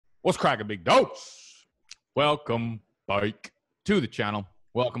What's cracking, big dogs? Welcome back to the channel.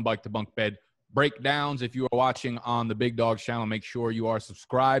 Welcome back to Bunk Bed Breakdowns. If you are watching on the Big Dogs channel, make sure you are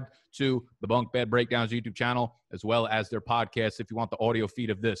subscribed to the Bunk Bed Breakdowns YouTube channel, as well as their podcast. If you want the audio feed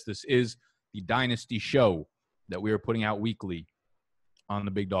of this is the Dynasty show that we are putting out weekly on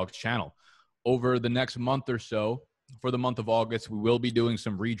the Big Dogs channel. Over the next month or so, for the month of August, we will be doing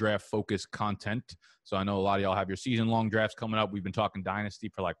some redraft-focused content. So I know a lot of y'all have your season-long drafts coming up. We've been talking Dynasty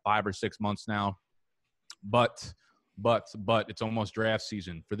for like 5 or 6 months now. But it's almost draft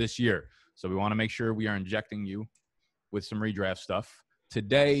season for this year. So we want to make sure we are injecting you with some redraft stuff.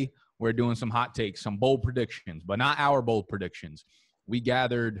 Today, we're doing some hot takes, some bold predictions, but not our bold predictions. We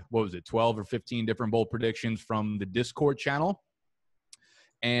gathered, 12 or 15 different bold predictions from the Discord channel.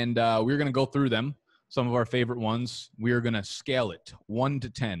 And we're going to go through them. Some of our favorite ones. We are going to scale it 1 to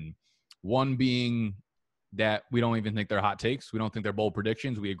 10. 1 being that we don't even think they're hot takes. We don't think they're bold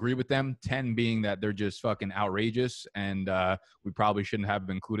predictions. We agree with them. 10 being that they're just fucking outrageous, and we probably shouldn't have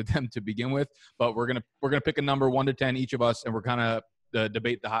included them to begin with. But we're gonna pick a number 1 to 10 each of us, and we're kind of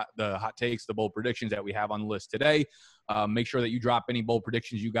debate the hot takes, the bold predictions that we have on the list today. Make sure that you drop any bold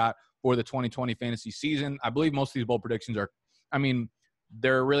predictions you got for the 2020 fantasy season. I believe most of these bold predictions are,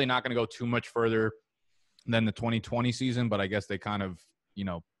 they're really not going to go too much further than the 2020 season, but I guess they kind of,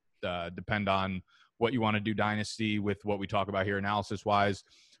 depend on what you want to do dynasty with what we talk about here analysis-wise.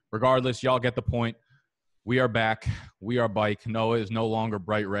 Regardless, y'all get the point. We are back. We are bike. Noah is no longer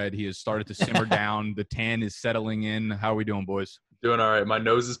bright red. He has started to simmer down. The tan is settling in. How are we doing, boys? Doing all right. My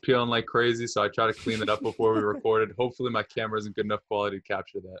nose is peeling like crazy, so I try to clean it up before we recorded. Hopefully my camera isn't good enough quality to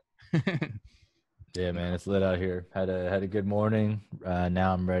capture that. Yeah, man, it's lit out here. Had a good morning.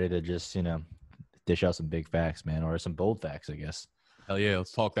 Now I'm ready to just, dish out some big facts, man, or some bold facts, I guess. Hell yeah.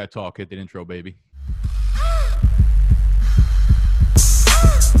 Let's talk that talk. Hit the intro, baby.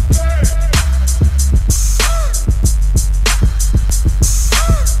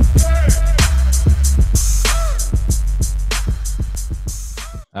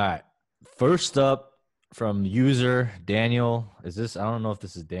 All right. First up from user Daniel. I don't know if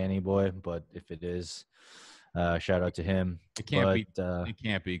this is Danny boy, but if it is, shout out to him. It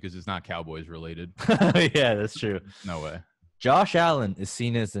can't be because it's not Cowboys related. Yeah, that's true. No way. Josh Allen is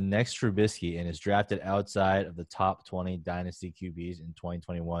seen as the next Trubisky and is drafted outside of the top 20 dynasty QBs in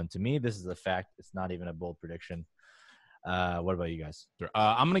 2021. To me, this is a fact. It's not even a bold prediction. What about you guys?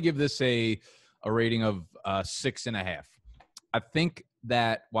 I'm going to give this a rating of 6.5. I think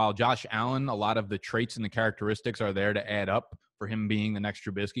that while Josh Allen, a lot of the traits and the characteristics are there to add up for him being the next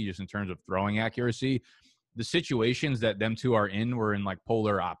Trubisky, just in terms of throwing accuracy, the situations that them two are in were in like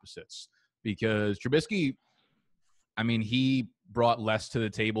polar opposites. Because Trubisky, he brought less to the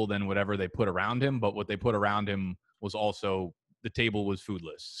table than whatever they put around him, but what they put around him was also the table was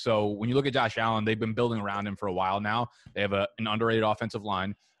foodless. So when you look at Josh Allen, they've been building around him for a while now. They have an underrated offensive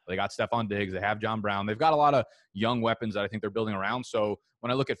line. They got Stephon Diggs. They have John Brown. They've got a lot of young weapons that I think they're building around. So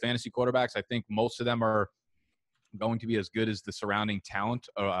when I look at fantasy quarterbacks, I think most of them are going to be as good as the surrounding talent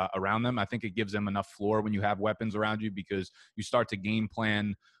around them. I think it gives them enough floor when you have weapons around you because you start to game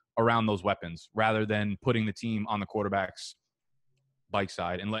plan around those weapons rather than putting the team on the quarterback's bike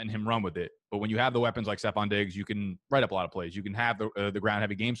side and letting him run with it. But when you have the weapons like Stephon Diggs, you can write up a lot of plays. You can have the ground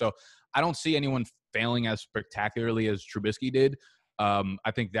heavy game. So I don't see anyone failing as spectacularly as Trubisky did.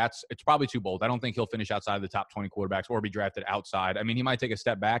 I think it's probably too bold. I don't think he'll finish outside of the top 20 quarterbacks or be drafted outside. He might take a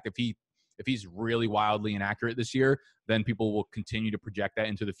step back if he's really wildly inaccurate this year, then people will continue to project that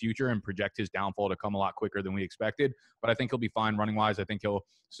into the future and project his downfall to come a lot quicker than we expected. But I think he'll be fine running wise. I think he'll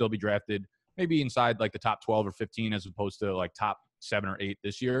still be drafted maybe inside like the top 12 or 15 as opposed to like top 7 or 8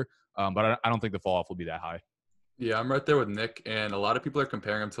 this year. But I don't think the fall off will be that high. Yeah, I'm right there with Nick, and a lot of people are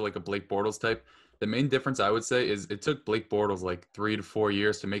comparing him to like a Blake Bortles type. The main difference I would say is it took Blake Bortles like 3 to 4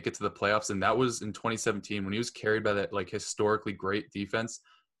 years to make it to the playoffs, and that was in 2017 when he was carried by that like historically great defense.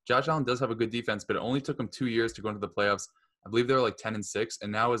 Josh Allen does have a good defense, but it only took him 2 years to go into the playoffs. I believe they were like 10-6,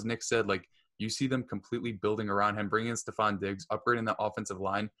 and now, as Nick said, like you see them completely building around him, bringing in Stephon Diggs, upgrading that offensive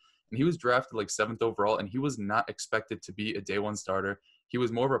line, and he was drafted like 7th overall, and he was not expected to be a day one starter. He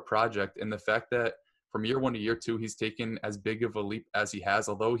was more of a project, and the fact that from year 1 to year 2, he's taken as big of a leap as he has,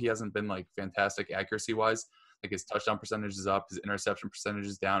 although he hasn't been like fantastic accuracy-wise. Like his touchdown percentage is up, his interception percentage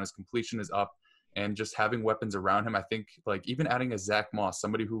is down, his completion is up. And just having weapons around him, I think like even adding a Zach Moss,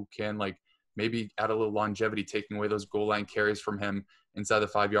 somebody who can like maybe add a little longevity, taking away those goal line carries from him inside the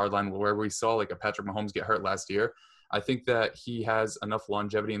 5-yard line where we saw like a Patrick Mahomes get hurt last year. I think that he has enough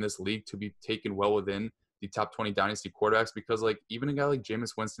longevity in this league to be taken well within the top 20 dynasty quarterbacks because like even a guy like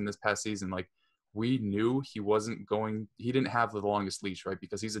Jameis Winston this past season, like we knew he didn't have the longest leash, right?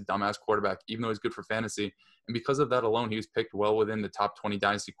 Because he's a dumbass quarterback, even though he's good for fantasy. And because of that alone, he was picked well within the top 20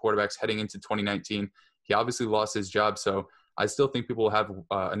 dynasty quarterbacks heading into 2019. He obviously lost his job. So I still think people will have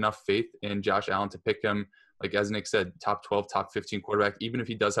enough faith in Josh Allen to pick him, like as Nick said, top 12, top 15 quarterback, even if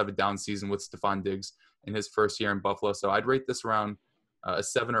he does have a down season with Stephon Diggs in his first year in Buffalo. So I'd rate this around a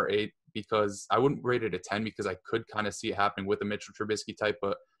 7 or 8, because I wouldn't rate it a 10 because I could kind of see it happening with a Mitchell Trubisky type.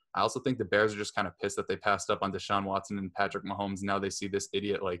 But I also think the Bears are just kind of pissed that they passed up on Deshaun Watson and Patrick Mahomes. Now they see this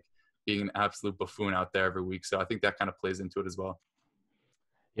idiot like being an absolute buffoon out there every week. So I think that kind of plays into it as well.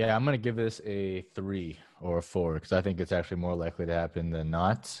 Yeah, I'm going to give this a 3 or a 4 because I think it's actually more likely to happen than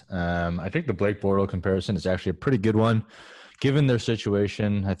not. I think the Blake Bortles comparison is actually a pretty good one. Given their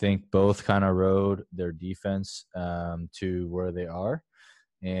situation, I think both kind of rode their defense to where they are.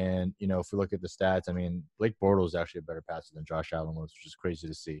 And, you know, if we look at the stats, I mean, Blake Bortles is actually a better passer than Josh Allen was, which is crazy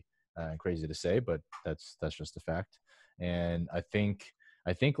to see and crazy to say, but that's just a fact. And I think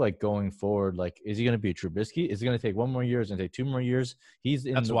like going forward, like, is he going to be Trubisky? Is it going to take 1 more year? Is it going to take 2 more years?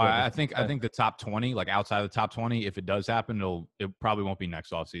 That's why I think the top 20, like outside of the top 20, if it does happen, it probably won't be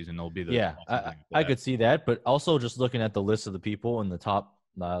next offseason. It'll be the I could see that, but also just looking at the list of the people in the top,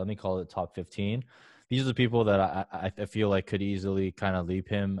 let me call it top 15. These are the people that I feel like could easily kind of leap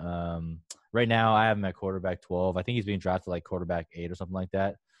him. Right now, I have him at quarterback 12. I think he's being drafted like quarterback 8 or something like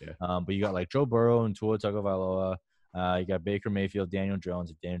that. Yeah. But you got like Joe Burrow and Tua Tagovailoa. You got Baker Mayfield, Daniel Jones.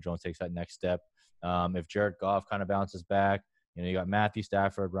 If Daniel Jones takes that next step, if Jared Goff kind of bounces back, you know, you got Matthew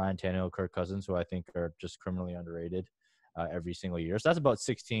Stafford, Ryan Tannehill, Kirk Cousins, who I think are just criminally underrated every single year. So that's about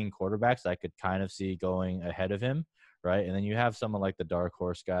 16 quarterbacks I could kind of see going ahead of him. Right. And then you have someone like the dark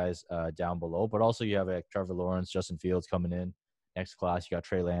horse guys down below, but also you have like Trevor Lawrence, Justin Fields coming in next class. You got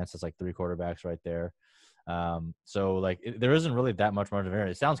Trey Lance. That's like 3 quarterbacks right there. So like there isn't really that much margin of error.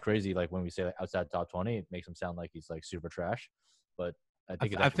 It sounds crazy. Like when we say like outside top 20, it makes him sound like he's like super trash, but I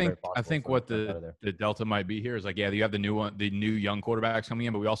think I think what the delta might be here is like, yeah, you have the new young quarterbacks coming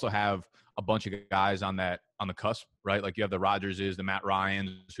in, but we also have a bunch of guys on the cusp, right? Like you have the Rodgerses, the Matt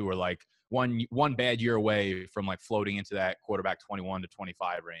Ryans, who are like one bad year away from like floating into that quarterback 21 to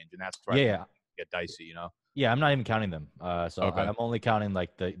 25 range, and that's where I get dicey, you know. Yeah, I'm not even counting them. So okay. I'm only counting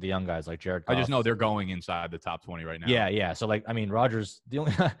like the young guys like Jared Goff. I just know they're going inside the top 20 right now. Yeah. So like, I mean, Rodgers, the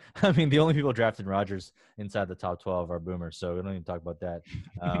only people drafted Rodgers inside the top 12 are boomers. So we don't even talk about that.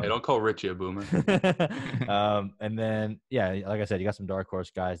 Hey, don't call Richie a boomer. And then, yeah, like I said, you got some dark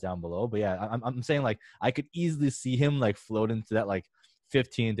horse guys down below. But yeah, I'm saying like I could easily see him like float into that like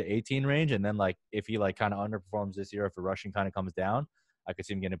 15 to 18 range. And then like if he like kind of underperforms this year, if the rushing kind of comes down, I could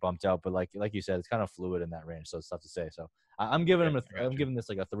see him getting bumped out, but like you said, it's kind of fluid in that range, so it's tough to say. So I'm giving him I'm giving this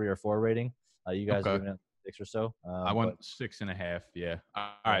like a 3 or 4 rating. You guys are giving it 6 or so. I went 6.5. Yeah.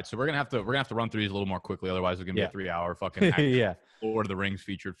 All right, so we're gonna have to run through these a little more quickly, otherwise it's gonna be a 3-hour fucking Lord of the Rings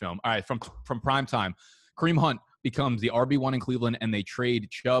featured film. All right, from prime time, Kareem Hunt becomes the RB1 in Cleveland, and they trade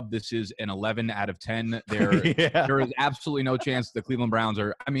Chubb. This is an 11 out of 10. There is absolutely no chance the Cleveland Browns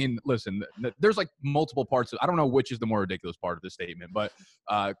are. I mean, listen, there's like multiple parts. I don't know which is the more ridiculous part of this statement, but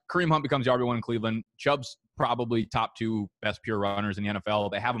Kareem Hunt becomes the RB1 in Cleveland. Chubb's probably top 2 best pure runners in the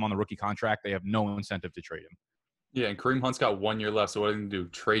NFL. They have him on the rookie contract. They have no incentive to trade him. Yeah, and Kareem Hunt's got 1 year left, so what are they going to do?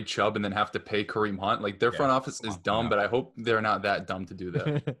 Trade Chubb and then have to pay Kareem Hunt? Like, their front office is dumb, but I hope they're not that dumb to do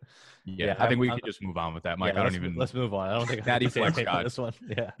that. I think we could just move on with that, Mike. Let's move on. I don't think Daddy Flex guy. This one.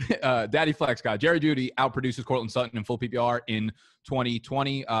 Yeah. Daddy Flex guy. Jerry Jeudy outproduces Courtland Sutton in full PPR in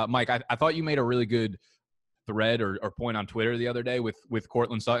 2020. Mike, I thought you made a really good thread or point on Twitter the other day with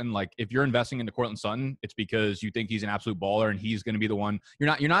Courtland Sutton. Like, if you're investing into Courtland Sutton, it's because you think he's an absolute baller and he's going to be the one.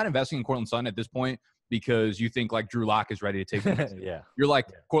 You're not investing in Courtland Sutton at this point because you think like Drew Lock is ready to take the next step. You're like,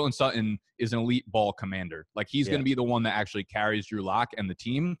 Courtland Sutton is an elite ball commander. Like, he's going to be the one that actually carries Drew Lock and the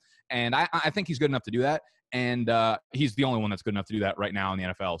team. And I think he's good enough to do that. And he's the only one that's good enough to do that right now in the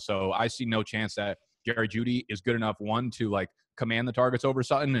NFL. So I see no chance that Jerry Jeudy is good enough, one, to like command the targets over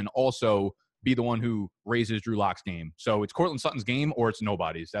Sutton and also be the one who raises Drew Lock's game. So it's Courtland Sutton's game or it's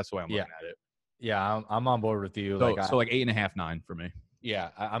nobody's. That's the way I'm looking at it. Yeah, I'm on board with you. So like 8.5, 9 for me. Yeah,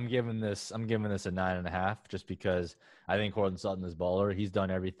 I'm giving this a 9.5 just because I think Courtland Sutton is baller. He's done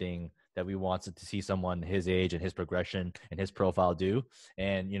everything that we wanted to see someone his age and his progression and his profile do.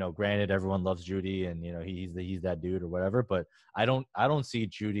 And, you know, granted, everyone loves Jeudy and, you know, he's that dude or whatever, but I don't see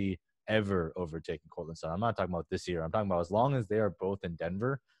Jeudy ever overtaking Courtland Sutton. I'm not talking about this year. I'm talking about as long as they are both in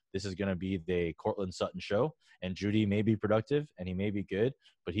Denver, this is going to be the Courtland Sutton show, and Jeudy may be productive and he may be good,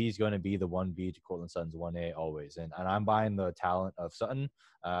 but he's going to be the 1B to Courtland Sutton's 1A always. And I'm buying the talent of Sutton.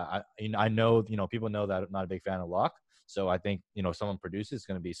 I know, you know, people know that I'm not a big fan of Locke. So I think, you know, if someone produces, it's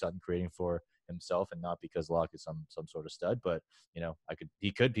going to be Sutton creating for himself and not because Locke is some sort of stud. But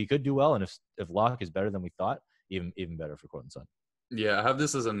he could do well, and if Locke is better than we thought, even better for Courtland Sutton. Yeah, I have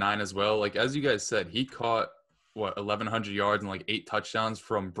this as a 9 as well. Like, as you guys said, he caught 1,100 yards and like 8 touchdowns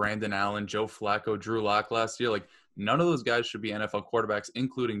from Brandon Allen, Joe Flacco, Drew Lock last year. Like, none of those guys should be NFL quarterbacks,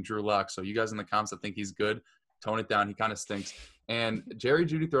 including Drew Lock. So you guys in the comments that think he's good, tone it down. He kind of stinks. And Jerry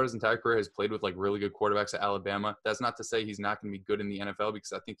Jeudy throughout his entire career has played with like really good quarterbacks at Alabama. That's not to say he's not going to be good in the NFL,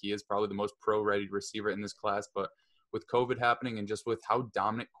 because I think he is probably the most pro-ready receiver in this class. But with COVID happening and just with how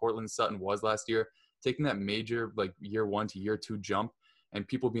dominant Courtland Sutton was last year, taking that major like year 1 to year 2 jump and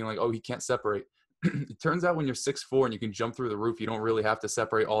people being like, oh, he can't separate. It turns out when you're 6'4" and you can jump through the roof, you don't really have to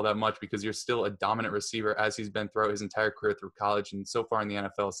separate all that much because you're still a dominant receiver, as he's been throughout his entire career through college and so far in the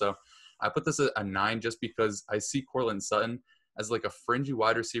NFL. So I put this at a 9 just because I see Courtland Sutton as like a fringy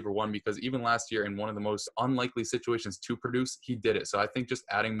wide receiver 1, because even last year in one of the most unlikely situations to produce, he did it. So I think just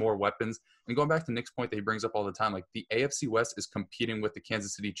adding more weapons and going back to Nick's point that he brings up all the time, like the AFC West is competing with the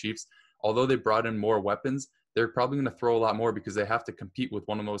Kansas City Chiefs. Although they brought in more weapons, they're probably going to throw a lot more because they have to compete with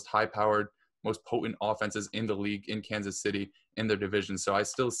one of the most high-powered, most potent offenses in the league in Kansas City in their division. So I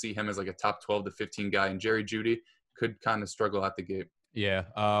still see him as like a top 12 to 15 guy, and Jerry Jeudy could kind of struggle at the gate. Yeah.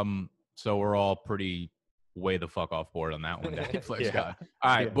 So we're all pretty way the fuck off board on that one. Flex Yeah. guy.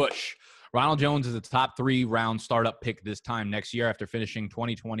 All right, Yeah. Bush. Ronald Jones is a top 3 round startup pick this time next year after finishing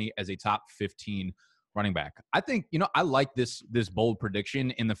 2020 as a top 15 running back. I think, I like this bold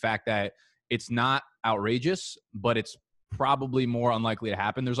prediction in the fact that it's not outrageous, but it's probably more unlikely to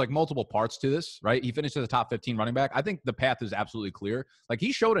happen. There's like multiple parts to this, right? He finished as a top 15 running back. I think the path is absolutely clear. Like,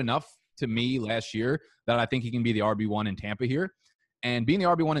 he showed enough to me last year that I think he can be the RB1 in Tampa here. And being the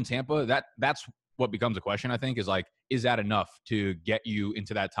RB1 in Tampa, that's what becomes a question, I think, is like, is that enough to get you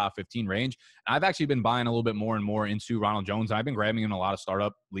into that top 15 range? And I've actually been buying a little bit more and more into Ronald Jones. I've been grabbing him in a lot of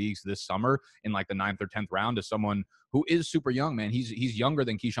startup leagues this summer in like the 9th or 10th round as someone who is super young, man. He's younger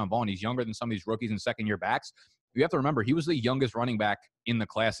than Keyshawn Vaughn. He's younger than some of these rookies and second-year backs. You have to remember, he was the youngest running back in the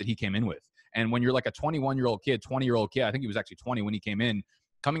class that he came in with. And when you're like a 21-year-old kid, 20-year-old kid, I think he was actually 20 when he came in,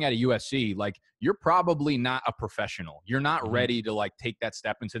 coming out of USC, like, you're probably not a professional. You're not ready to like take that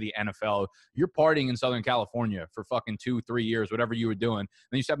step into the NFL. You're partying in Southern California for fucking 2-3 years, whatever you were doing.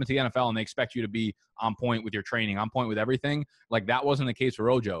 Then you step into the NFL and they expect you to be on point with your training, on point with everything. Like, that wasn't the case for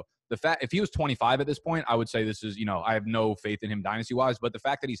Rojo. The fact, if he was 25 at this point, I would say this is, I have no faith in him dynasty wise, but the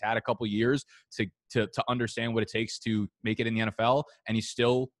fact that he's had a couple years to understand what it takes to make it in the NFL, and he's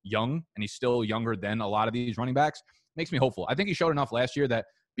still young, and he's still younger than a lot of these running backs, makes me hopeful. I think he showed enough last year that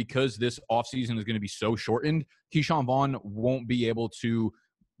because this offseason is going to be so shortened, Keyshawn Vaughn won't be able to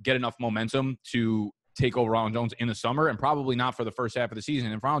get enough momentum to take over Ronald Jones in the summer, and probably not for the first half of the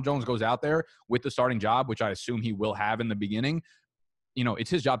season. If Ronald Jones goes out there with the starting job, which I assume he will have in the beginning, it's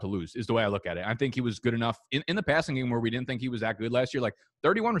his job to lose, is the way I look at it. I think he was good enough in the passing game where we didn't think he was that good last year. Like,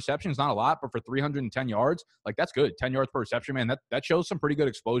 31 receptions, not a lot, but for 310 yards, like, that's good. 10 yards per reception, man. That shows some pretty good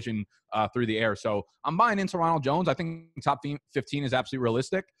explosion through the air. So I'm buying into Ronald Jones. I think top 15 is absolutely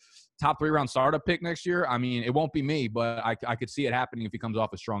realistic. Top 3 round startup pick next year. I mean, it won't be me, but I could see it happening if he comes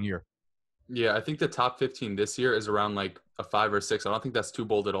off a strong year. Yeah, I think the top 15 this year is around like a 5 or 6. I don't think that's too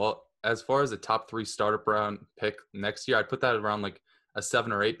bold at all. As far as the top 3 startup round pick next year, I'd put that around like a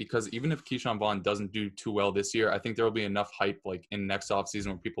 7 or 8, because even if Keyshawn Vaughn doesn't do too well this year, I think there will be enough hype like in next offseason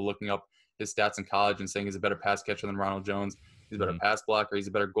where people looking up his stats in college and saying he's a better pass catcher than Ronald Jones, he's a better pass blocker, he's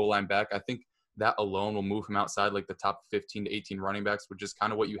a better goal line back. I think that alone will move him outside like the top 15 to 18 running backs, which is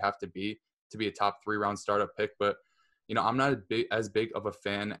kind of what you have to be a top 3 round startup pick. But I'm not as big of a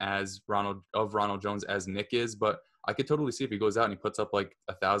fan as Ronald Jones as Nick is, but I could totally see if he goes out and he puts up like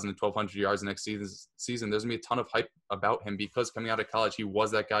 1,000 to 1,200 yards next season. There's gonna be a ton of hype about him, because coming out of college, he was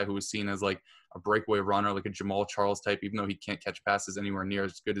that guy who was seen as like a breakaway runner, like a Jamal Charles type, even though he can't catch passes anywhere near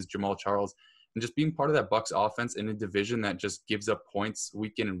as good as Jamal Charles. And just being part of that Bucs offense in a division that just gives up points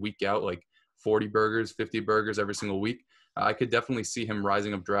week in and week out, like 40 burgers, 50 burgers every single week, I could definitely see him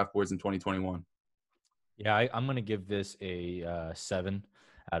rising up draft boards in 2021. Yeah, I'm going to give this a 7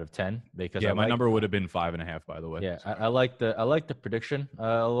 out of 10 because my number would have been 5.5, by the way. Yeah, I like the prediction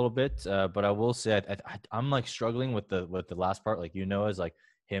a little bit, but I will say I'm like struggling with the last part, like is like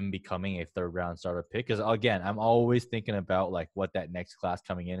him becoming a 3rd round starter pick, because again, I'm always thinking about like what that next class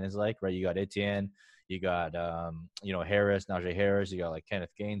coming in is like, right? You got Etienne, you got Harris, Najee Harris, you got like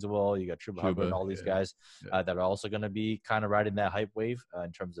Kenneth Gainswell, you got Chubb, and all these guys that are also going to be kind of riding that hype wave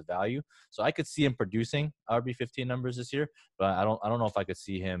in terms of value. So I could see him producing RB15 numbers this year, but I don't know if I could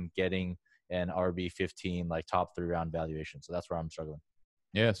see him getting an RB15 like top 3 round valuation. So that's where I'm struggling.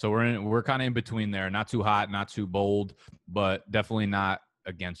 Yeah, so we're kind of in between there. Not too hot, not too bold, but definitely not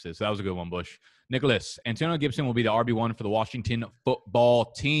against this. So that was a good one, Bush. Nicholas, Antonio Gibson will be the RB1 for the Washington football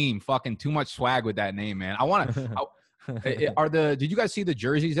team. Fucking too much swag with that name, man. I want to. Did you guys see the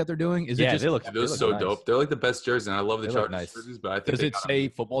jerseys that they're doing? Is it just they're so nice. dope. They're like the best jerseys, and I love the Chargers jerseys. But I think does it say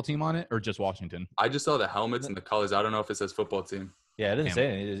football team on it or just Washington? I just saw the helmets and the colors. I don't know if it says football team. Yeah, it didn't say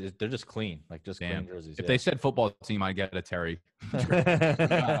anything. They're just clean, like just clean jerseys. If they said football team, I'd get a Terry.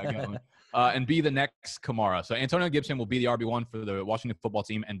 And be the next Kamara. So Antonio Gibson will be the RB1 for the Washington football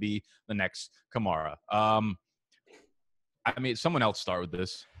team and be the next Kamara. I mean, someone else start with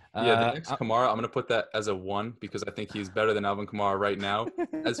this. Yeah, the next Kamara, I'm going to put that as a 1 because I think he's better than Alvin Kamara right now.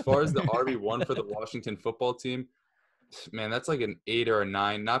 As far as the RB1 for the Washington football team, man, that's like an 8 or a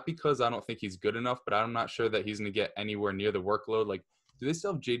 9. Not because I don't think he's good enough, but I'm not sure that he's going to get anywhere near the workload. Like, do they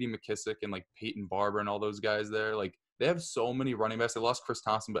still have J.D. McKissick and like Peyton Barber and all those guys there? Like, they have so many running backs. They lost Chris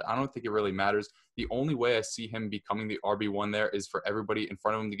Thompson, but I don't think it really matters. The only way I see him becoming the RB1 there is for everybody in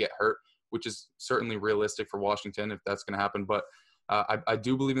front of him to get hurt, which is certainly realistic for Washington if that's going to happen. But I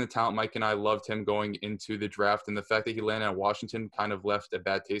do believe in the talent. Mike and I loved him going into the draft, and the fact that he landed at Washington kind of left a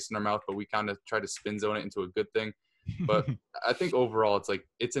bad taste in our mouth, but we kind of tried to spin zone it into a good thing. But I think overall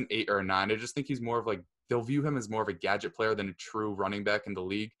it's an 8 or a 9. I just think he's more of like, they'll view him as more of a gadget player than a true running back in the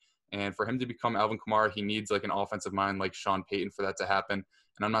league. And for him to become Alvin Kamara, he needs like an offensive mind like Sean Payton for that to happen.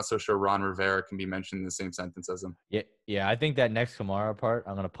 And I'm not so sure Ron Rivera can be mentioned in the same sentence as him. Yeah. I think that next Kamara part,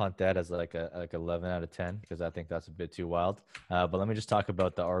 I'm gonna punt that as like 11 out of 10 because I think that's a bit too wild. But let me just talk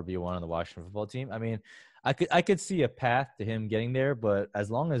about the RB1 on the Washington football team. I mean, I could see a path to him getting there, but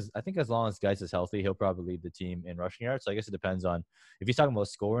as long as Geis is healthy, he'll probably lead the team in rushing yards. So I guess it depends on if he's talking about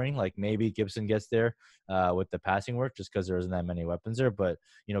scoring, like maybe Gibson gets there with the passing work just because there isn't that many weapons there. But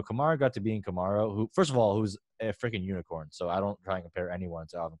Kamara got to being Kamara, who first of all, who's a freaking unicorn. So I don't try and compare anyone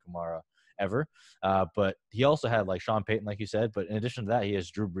to Alvin Kamara ever. But he also had like Sean Payton, like you said. But in addition to that, he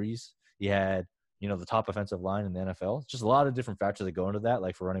has Drew Brees. He had the top offensive line in the NFL. It's just a lot of different factors that go into that,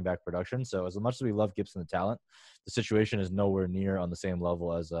 like for running back production. So as much as we love Gibson the talent, the situation is nowhere near on the same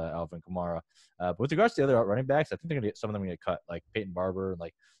level as Alvin Kamara. But with regards to the other running backs, I think they're gonna get some of them gonna get cut, like Peyton Barber, and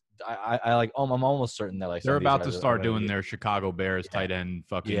like I'm almost certain that like they're about to start doing their Chicago Bears tight end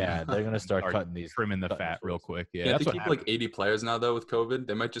fucking. Yeah, they're gonna start cutting these, trimming the fat real quick. Yeah, that's they keep like 80 players now though with COVID.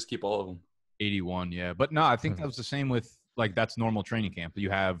 They might just keep all of them. 81, yeah, but no, I think that was the same with like that's normal training camp.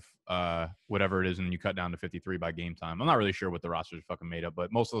 You have whatever it is, and you cut down to 53 by game time. I'm not really sure what the rosters are fucking made of,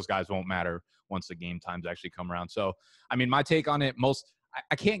 but most of those guys won't matter once the game times actually come around. So, I mean, my take on it,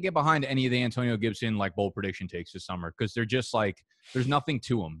 I can't get behind any of the Antonio Gibson like bold prediction takes this summer because they're just like there's nothing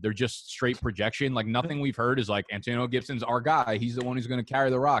to them. They're just straight projection. Like nothing we've heard is like Antonio Gibson's our guy. He's the one who's going to carry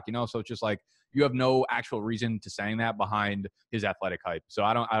the rock, So it's just like you have no actual reason to saying that behind his athletic hype. So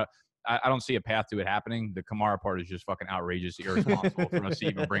I don't see a path to it happening. The Kamara part is just fucking outrageous, irresponsible for us to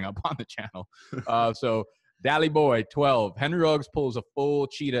even bring up on the channel. So Dally Boy, 12. Henry Ruggs pulls a full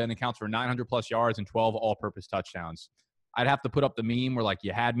cheetah and accounts for 900 plus yards and 12 all-purpose touchdowns. I'd have to put up the meme where like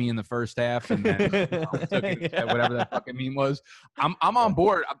you had me in the first half and then whatever that fucking meme was. I'm on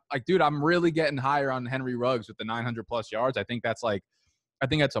board. Like, dude, I'm really getting higher on Henry Ruggs with the 900 plus yards. I think that's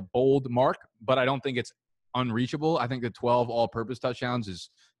a bold mark, but I don't think it's unreachable. I think the 12 all-purpose touchdowns is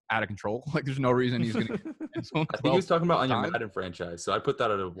out of control. Like, there's no reason he's going to get I think he was talking about on your Madden franchise, so I put that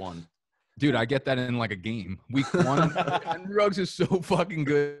at a 1. Dude, I get that in like a game. Week 1, Henry Ruggs is so fucking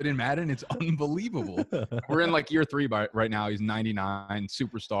good in Madden. It's unbelievable. We're in like year 3 right now. He's 99,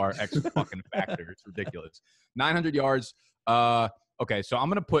 superstar, X fucking factor. It's ridiculous. 900 yards. Okay, so I'm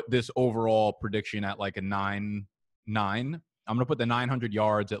going to put this overall prediction at like a 9. I'm going to put the 900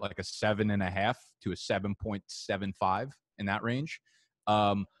 yards at like a 7.5 to a 7.75 in that range.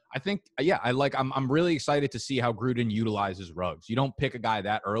 I think, I'm really excited to see how Gruden utilizes Ruggs. You don't pick a guy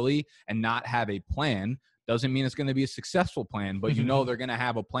that early and not have a plan. Doesn't mean it's going to be a successful plan, but they're going to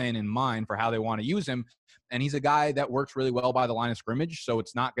have a plan in mind for how they want to use him. And he's a guy that works really well by the line of scrimmage, so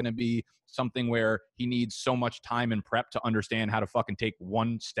it's not going to be something where he needs so much time and prep to understand how to fucking take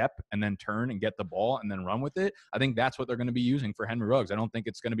one step and then turn and get the ball and then run with it. I think that's what they're going to be using for Henry Ruggs. I don't think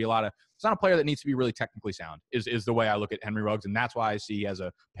it's going to be it's not a player that needs to be really technically sound is the way I look at Henry Ruggs, and that's why I see he has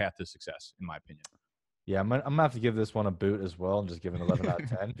a path to success, in my opinion. Yeah, I'm gonna have to give this one a boot as well and just give it 11 out of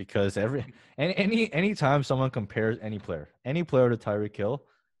 10 because any time someone compares any player to Tyreek Hill,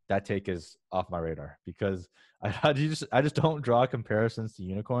 that take is off my radar because I just don't draw comparisons to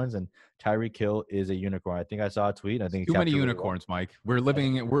unicorns, and Tyreek Hill is a unicorn. I think I saw a tweet. I think too many unicorns, Mike. We're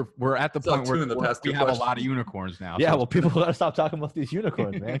at the point where we have a lot of unicorns now. Yeah, well, people gotta stop talking about these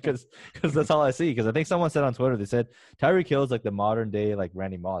unicorns, man, because that's all I see. Because I think someone said on Twitter, they said Tyreek Hill is like the modern day like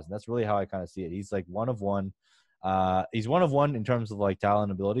Randy Moss, and that's really how I kind of see it. He's like one of one. He's one of one in terms of like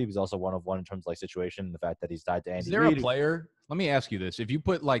talent and ability. He's also one of one in terms of like situation and the fact that he's tied to Andy Is there Reid. a player? Let me ask you this: if you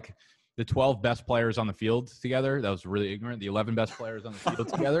put like the 12 best players on the field together, that was really ignorant. The 11 best players on the field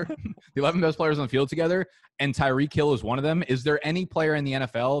together, the 11 best players on the field together, and Tyreek Hill is one of them. Is there any player in the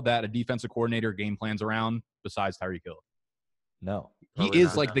NFL that a defensive coordinator game plans around besides Tyreek Hill? No, He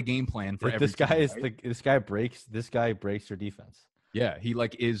is like the game plan for every this guy team, is right? this guy breaks your defense. Yeah, he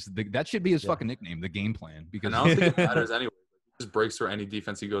like is the that should be his fucking nickname, the game plan. Because And I don't think it matters anyway. He just breaks for any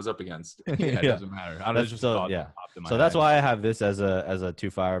defense he goes up against. yeah, it doesn't matter. I don't know, it's just a thought that popped in my That's head. why I have this as a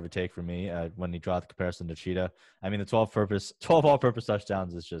too far of a take for me when he draw the comparison to Cheetah. I mean, the 12 all-purpose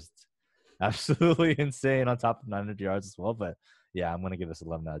touchdowns is just absolutely insane on top of 900 yards as well. But yeah, I'm gonna give this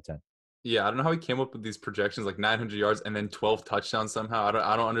 11 out of 10. Yeah, I don't know how he came up with these projections like 900 yards and then 12 touchdowns somehow.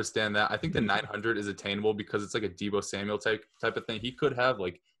 I don't understand that. I think the 900 is attainable because it's like a Deebo Samuel type of thing. He could have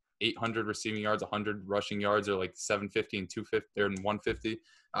like 800 receiving yards, 100 rushing yards, or like 750 and 250 and 150.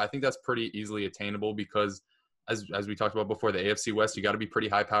 I think that's pretty easily attainable because as we talked about before, the AFC West, you got to be pretty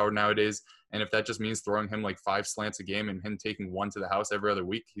high powered nowadays. And if that just means throwing him like 5 slants a game and him taking 1 to the house every other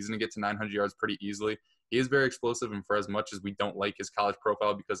week, he's going to get to 900 yards pretty easily. He is very explosive, and for as much as we don't like his college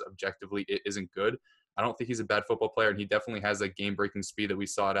profile because objectively it isn't good, I don't think he's a bad football player, and he definitely has that game-breaking speed that we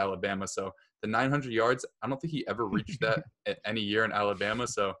saw at Alabama. So the 900 yards, I don't think he ever reached that at any year in Alabama.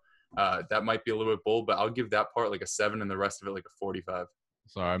 So that might be a little bit bold, but I'll give that part like a 7 and the rest of it like a 45.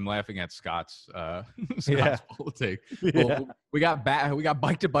 Sorry, I'm laughing at Scott's Yeah. bold take. Yeah. Well, we got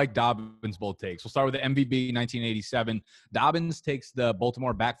bike-to-bike Dobbins bold takes. We'll start with the MVP 1987. Dobbins takes the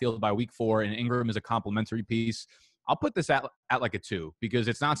Baltimore backfield by week 4, and Ingram is a complimentary piece. I'll put this at like a 2 because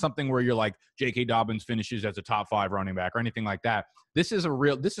it's not something where you're like J.K. Dobbins finishes as a top 5 running back or anything like that. This is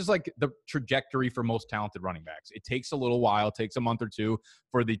like the trajectory for most talented running backs. It takes a little while, it takes a month or two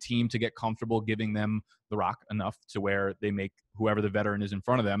for the team to get comfortable giving them the rock enough to where they make whoever the veteran is in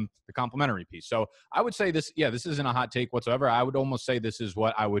front of them the complimentary piece. So I would say this isn't a hot take whatsoever. I would almost say this is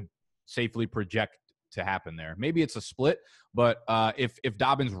what I would safely project to happen there. Maybe it's a split, but if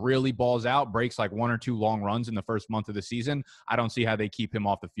Dobbins really balls out, breaks like 1 or 2 long runs in the first month of the season, I don't see how they keep him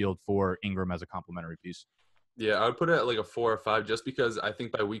off the field for Ingram as a complimentary piece. Yeah, I would put it at like a 4 or 5 just because I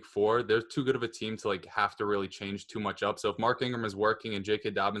think by week 4, they're too good of a team to like have to really change too much up. So if Mark Ingram is working and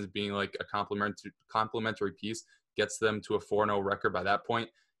J.K. Dobbins being like a complimentary piece gets them to a 4-0 record by that point,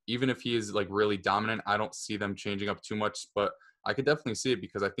 even if he is like really dominant, I don't see them changing up too much. But I could definitely see it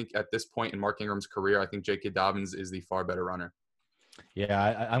because I think at this point in Mark Ingram's career, I think J.K. Dobbins is the far better runner.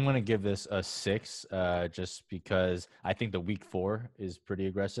 Yeah, I'm going to give this a 6 just because I think the week 4 is pretty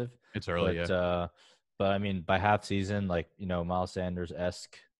aggressive. It's early, yeah. But I mean, by half season, like, Miles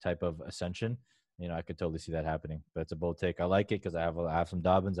Sanders-esque type of ascension, I could totally see that happening. But it's a bold take. I like it because I have some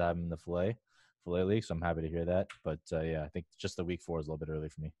Dobbins. I have him in the filet league, so I'm happy to hear that. But, yeah, I think just the week 4 is a little bit early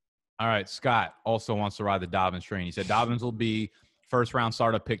for me. All right, Scott also wants to ride the Dobbins train. He said Dobbins will be first-round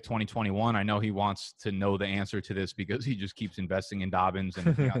startup pick 2021. I know he wants to know the answer to this because he just keeps investing in Dobbins and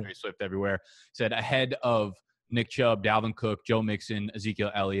DeAndre Swift everywhere. He said ahead of Nick Chubb, Dalvin Cook, Joe Mixon,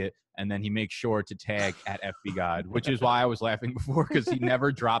 Ezekiel Elliott, and then he makes sure to tag at FB God, which is why I was laughing before because he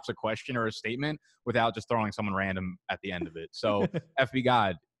never drops a question or a statement without just throwing someone random at the end of it. So FB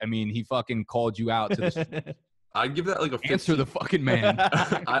God, I mean, he fucking called you out to this. I'd give that like a 15. Answer the fucking man.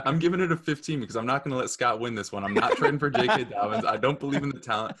 I'm giving it a 15 because I'm not going to let Scott win this one. I'm not trading for J.K. Dobbins. I don't believe in the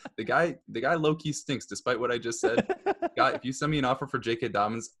talent. The guy low-key stinks, despite what I just said. Guy, if you send me an offer for J.K.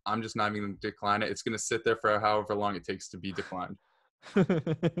 Dobbins, I'm just not even going to decline it. It's going to sit there for however long it takes to be declined.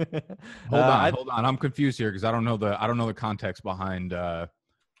 Hold on. I'm confused here because I don't know the context behind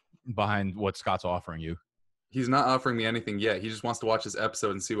what Scott's offering you. He's not offering me anything yet. He just wants to watch this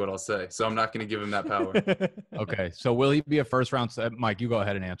episode and see what I'll say. So I'm not going to give him that power. Okay. So will he be a first round? Mike, you go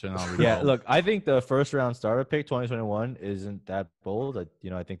ahead and answer. And I'll read Yeah. Look, I think the first round starter pick 2021 isn't that bold.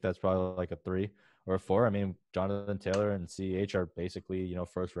 I think that's probably like a 3 or a 4. I mean, Jonathan Taylor and CH are basically,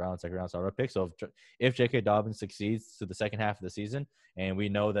 first round, second round starter picks. So if J.K. Dobbins succeeds to the second half of the season, and we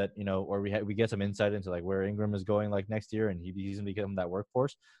know that, or we get some insight into like where Ingram is going like next year, and he's going to become that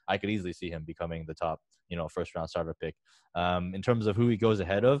workforce, I could easily see him becoming the top, first round starter pick. In terms of who he goes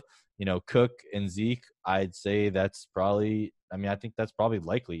ahead of, Cook and Zeke, I'd say that's probably, I think that's probably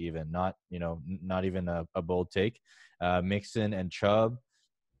likely even not even a bold take. Mixon and Chubb.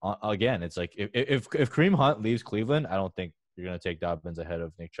 Again, it's like if Kareem Hunt leaves Cleveland, I don't think you're going to take Dobbins ahead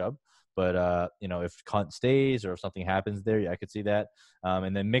of Nick Chubb. But, if Hunt stays or if something happens there, I could see that.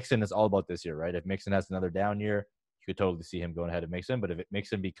 And then Mixon is all about this year, right? If Mixon has another down year, you could totally see him going ahead of Mixon. But if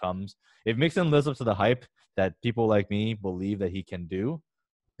Mixon lives up to the hype that people like me believe that he can do,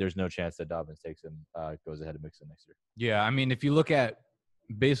 there's no chance that Dobbins takes him, goes ahead of Mixon next year. Yeah, I mean, if you look at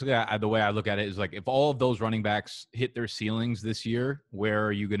basically the way I look at it is like if all of those running backs hit their ceilings this year, where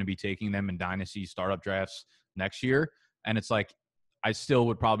are you going to be taking them in dynasty startup drafts next year? And it's like I still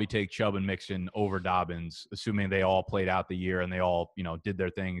would probably take Chubb and Mixon over Dobbins, assuming they all played out the year and they all, did their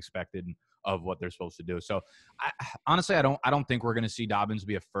thing expected of what they're supposed to do. So honestly, I don't think we're going to see Dobbins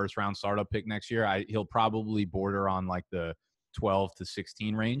be a first round startup pick next year. He'll probably border on like the 12 to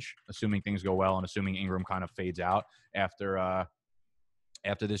 16 range, assuming things go well and assuming Ingram kind of fades out after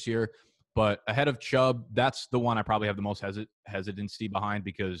this year. But ahead of Chubb, that's the one I probably have the most hesitancy behind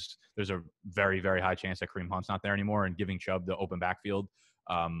because there's a very, very high chance that Kareem Hunt's not there anymore, and giving Chubb the open backfield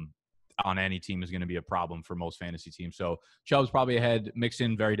on any team is going to be a problem for most fantasy teams. So Chubb's probably ahead.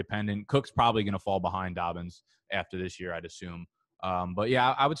 Mixon, very dependent. Cook's probably going to fall behind Dobbins after this year, I'd assume. But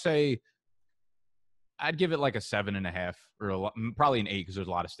yeah, I would say I'd give it like a 7.5 or probably an 8 because there's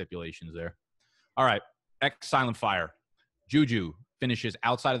a lot of stipulations there. All right, X silent fire. JuJu finishes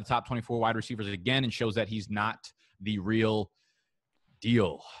outside of the top 24 wide receivers again and shows that he's not the real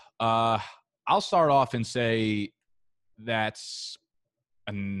deal. I'll start off and say that's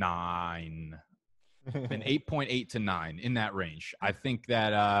a 9, an 8.8 to 9 in that range. I think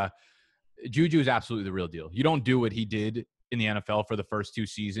that JuJu is absolutely the real deal. You don't do what he did in the NFL for the first 2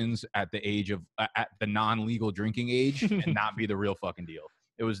 seasons at the age of at the non-legal drinking age and not be the real fucking deal.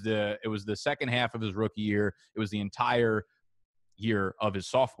 It was the second half of his rookie year. It was the entire year of his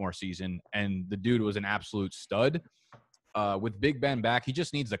sophomore season, and the dude was an absolute stud. With Big Ben back, he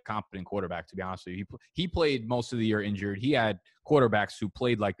just needs a competent quarterback, to be honest with you. He played most of the year injured. He had quarterbacks who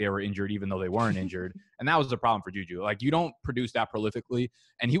played like they were injured even though they weren't injured, and that was the problem for JuJu. Like, you don't produce that prolifically,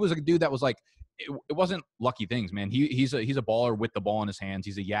 and he was a dude that was like, it wasn't lucky things, man. He's a baller with the ball in his hands.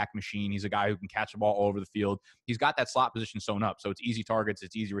 He's a yak machine. He's a guy who can catch the ball all over the field. He's got that slot position sewn up, so it's easy targets,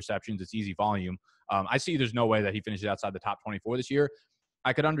 it's easy receptions, it's easy volume. I see there's no way that he finishes outside the top 24 this year.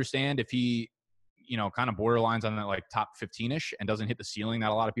 I could understand if he, kind of borderlines on that like top 15-ish and doesn't hit the ceiling that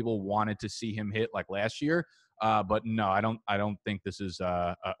a lot of people wanted to see him hit like last year. But no, I don't think this is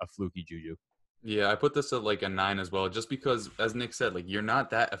a fluky JuJu. Yeah, I put this at like a 9 as well, just because, as Nick said, like, you're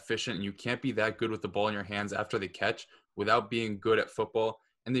not that efficient and you can't be that good with the ball in your hands after the catch without being good at football.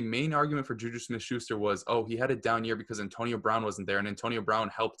 And the main argument for JuJu Smith-Schuster was, he had a down year because Antonio Brown wasn't there, and Antonio Brown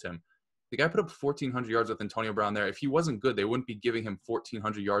helped him. The guy put up 1,400 yards with Antonio Brown there. If he wasn't good, they wouldn't be giving him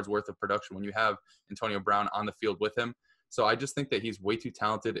 1,400 yards worth of production when you have Antonio Brown on the field with him. So I just think that he's way too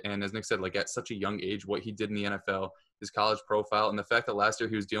talented. And as Nick said, like, at such a young age, what he did in the NFL, his college profile, and the fact that last year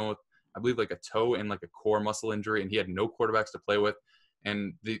he was dealing with, I believe, like a toe and like a core muscle injury, and he had no quarterbacks to play with.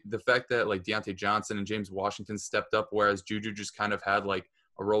 And the fact that like Deontay Johnson and James Washington stepped up, whereas JuJu just kind of had like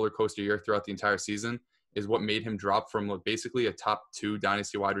a roller coaster year throughout the entire season, is what made him drop from basically a top 2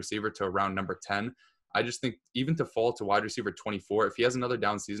 dynasty wide receiver to around number 10. I just think even to fall to wide receiver 24, if he has another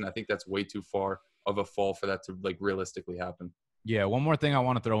down season, I think that's way too far of a fall for that to like realistically happen. Yeah, one more thing I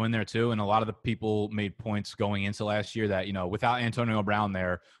want to throw in there too, and a lot of the people made points going into last year that, without Antonio Brown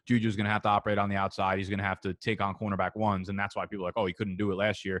there, JuJu's going to have to operate on the outside. He's going to have to take on cornerback ones, and that's why people are like, he couldn't do it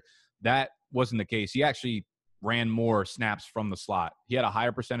last year. That wasn't the case. He actually ran more snaps from the slot. He had a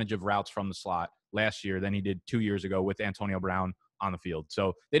higher percentage of routes from the slot last year than he did 2 years ago with Antonio Brown on the field.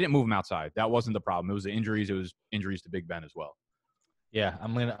 So they didn't move him outside. That wasn't the problem. It was the injuries. It was injuries to Big Ben as well. Yeah,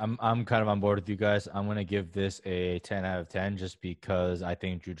 I'm kind of on board with you guys. I'm gonna give this a 10 out of 10 just because I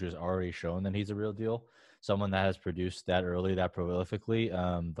think JuJu's already shown that he's a real deal. Someone that has produced that early, that prolifically.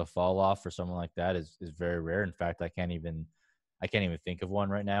 The fall off for someone like that is very rare. In fact, I can't even think of one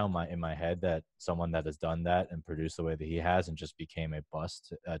right now in my head that someone that has done that and produced the way that he has and just became a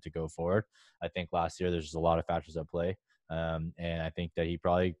bust to go forward. I think last year there's just a lot of factors at play. And I think that he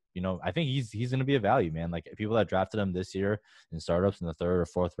probably, I think he's going to be a value, man. Like, people that drafted him this year in startups in the 3rd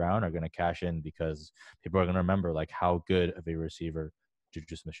or 4th round are going to cash in because people are going to remember like how good of a receiver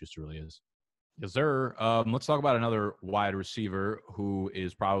JuJu Smith-Schuster really is. Yes, sir. Let's talk about another wide receiver who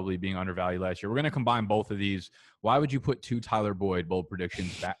is probably being undervalued last year. We're going to combine both of these. Why would you put 2 Tyler Boyd bold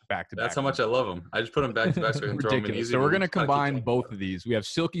predictions back to back? That's how much I love him. I just put him back to back so I can throw him in easy. So we're going to combine both of these. We have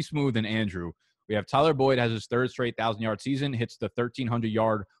Silky Smooth and Andrew. We have Tyler Boyd has his 3rd straight 1,000-yard season, hits the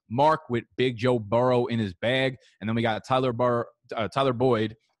 1,300-yard mark with Big Joe Burrow in his bag. And then we got Tyler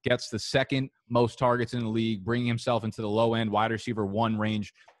Boyd gets the 2nd most targets in the league, bringing himself into the low-end wide receiver 1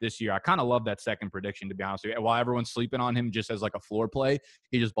 range this year. I kind of love that second prediction, to be honest with you. While everyone's sleeping on him just as like a floor play,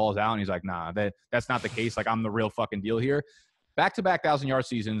 he just balls out, and he's like, nah, that's not the case. Like, I'm the real fucking deal here. Back-to-back 1,000-yard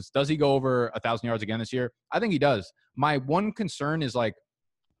seasons. Does he go over 1,000 yards again this year? I think he does. My one concern is, like,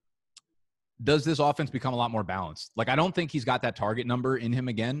 does this offense become a lot more balanced? Like, I don't think he's got that target number in him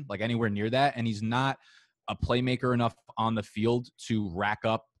again, like anywhere near that. And he's not a playmaker enough on the field to rack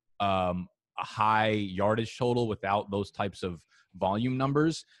up a high yardage total without those types of volume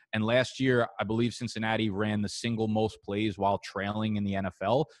numbers. And last year, I believe Cincinnati ran the single most plays while trailing in the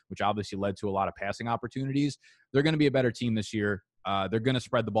NFL, which obviously led to a lot of passing opportunities. They're going to be a better team this year. They're going to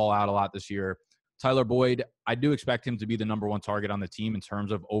spread the ball out a lot this year. Tyler Boyd, I do expect him to be the number one target on the team in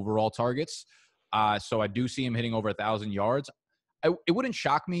terms of overall targets. So I do see him hitting over 1,000 yards. It wouldn't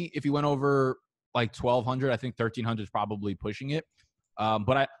shock me if he went over like 1,200. I think 1,300 is probably pushing it.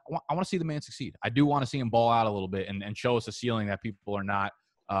 But I want to see the man succeed. I do want to see him ball out a little bit and show us a ceiling that people are not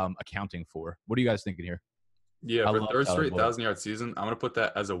accounting for. What are you guys thinking here? Yeah, for third straight 1,000-yard season, I'm going to put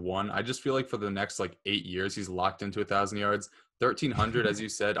that as a 1. I just feel like for the next, 8 years, he's locked into 1,000 yards. 1,300, as you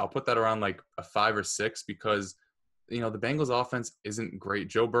said, I'll put that around, a 5 or 6 because, the Bengals offense isn't great.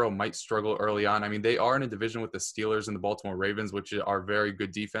 Joe Burrow might struggle early on. I mean, they are in a division with the Steelers and the Baltimore Ravens, which are very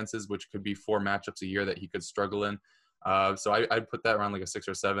good defenses, which could be 4 matchups a year that he could struggle in. So I'd put that around a 6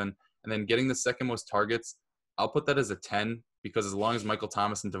 or 7. And then getting the second most targets, I'll put that as a 10 because as long as Michael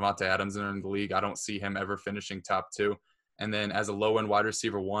Thomas and Devontae Adams are in the league, I don't see him ever finishing top 2. And then as a low-end wide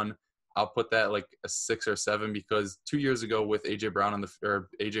receiver 1, I'll put that a 6 or 7 because 2 years ago with AJ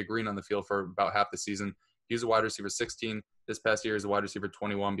Green on the field for about half the season, he was a wide receiver 16. This past year is a wide receiver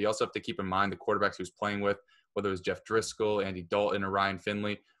 21. But you also have to keep in mind the quarterbacks he was playing with, whether it was Jeff Driscoll, Andy Dalton, or Ryan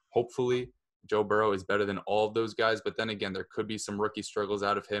Finley. Hopefully, Joe Burrow is better than all of those guys. But then again, there could be some rookie struggles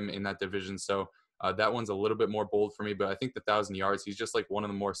out of him in that division. So that one's a little bit more bold for me. But I think the 1,000 yards, he's just one of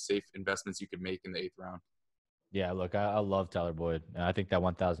the more safe investments you could make in the 8th round. Yeah, look, I love Tyler Boyd. I think that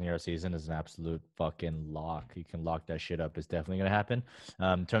 1,000-yard season is an absolute fucking lock. You can lock that shit up. It's definitely going to happen.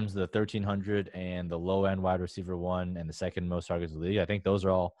 In terms of the 1,300 and the low-end wide receiver 1 and the second most targets in the league, I think those are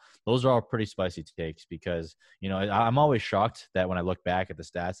all pretty spicy takes because, I'm always shocked that when I look back at the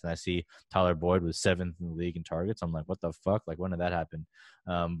stats and I see Tyler Boyd was 7th in the league in targets, I'm like, what the fuck? When did that happen?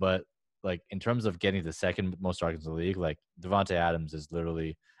 But in terms of getting the second most targets in the league, Devontae Adams is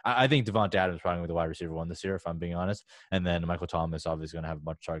literally – I think Devontae Adams is probably the wide receiver 1 this year, if I'm being honest. And then Michael Thomas obviously going to have a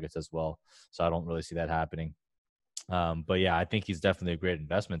bunch of targets as well. So I don't really see that happening. But, yeah, I think he's definitely a great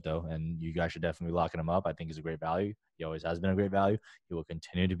investment, though. And you guys should definitely be locking him up. I think he's a great value. He always has been a great value. He will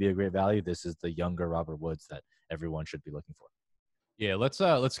continue to be a great value. This is the younger Robert Woods that everyone should be looking for. Yeah, let's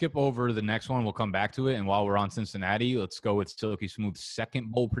skip over to the next one. We'll come back to it. And while we're on Cincinnati, let's go with Silky Smooth's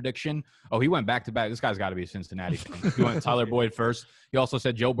second bold prediction. Oh, he went back-to-back. This guy's got to be a Cincinnati fan. He went Tyler Boyd first. He also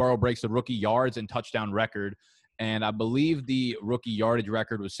said Joe Burrow breaks the rookie yards and touchdown record. And I believe the rookie yardage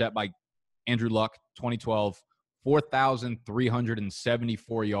record was set by Andrew Luck, 2012,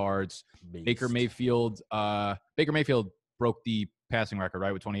 4,374 yards. Beast. Baker Mayfield broke the passing record,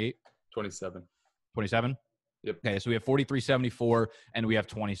 right, with 28? 27. 27? Yep. Okay, so we have 43.74 and we have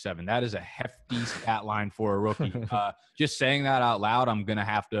 27. That is a hefty stat line for a rookie. Just saying that out loud, I'm gonna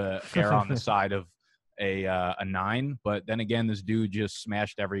have to err on the side of a 9. But then again, this dude just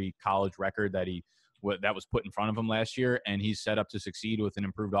smashed every college record that was put in front of him last year, and he's set up to succeed with an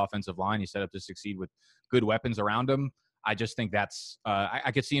improved offensive line. He's set up to succeed with good weapons around him. I just think that's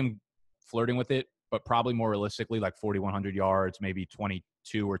I could see him flirting with it, but probably more realistically 4,100 yards, maybe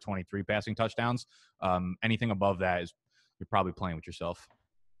 22 or 23 passing touchdowns. Anything above that is you're probably playing with yourself.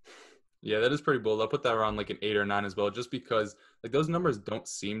 Yeah, that is pretty bold. I'll put that around an 8 or 9 as well, just because those numbers don't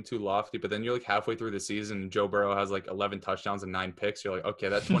seem too lofty, but then you're halfway through the season and Joe Burrow has 11 touchdowns and 9 picks. You're okay,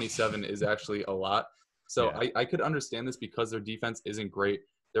 that 27 is actually a lot. So yeah. I could understand this because their defense isn't great.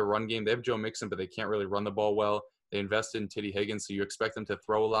 Their run game, they have Joe Mixon, but they can't really run the ball well. They invested in Teddy Higgins, so you expect them to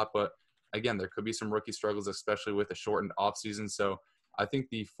throw a lot, but again, there could be some rookie struggles, especially with a shortened offseason. So I think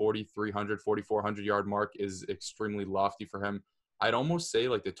the 4,300, 4,400-yard mark is extremely lofty for him. I'd almost say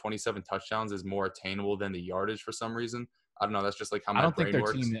the 27 touchdowns is more attainable than the yardage for some reason. I don't know. That's just how my brain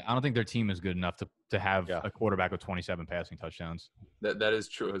works. I don't think their team is good enough to have a quarterback with 27 passing touchdowns. That is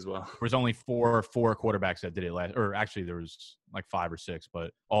true as well. There's only four quarterbacks that did it last, or actually there was 5 or 6,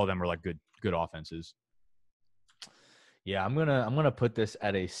 but all of them were good offenses. Yeah, I'm gonna put this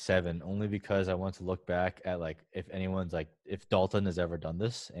at a 7 only because I want to look back at if anyone's if Dalton has ever done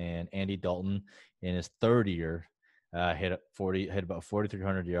this, and Andy Dalton in his third year hit about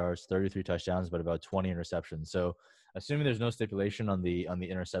 4,300 yards, 33 touchdowns, but about 20 interceptions. So assuming there's no stipulation on the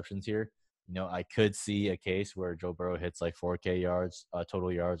interceptions here, I could see a case where Joe Burrow hits 4K yards,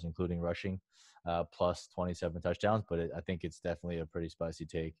 total yards, including rushing, plus 27 touchdowns. But I think it's definitely a pretty spicy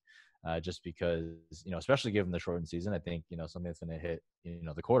take. Just because, especially given the shortened season, I think, something that's going to hit,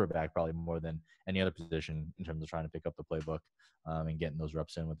 the quarterback probably more than any other position in terms of trying to pick up the playbook and getting those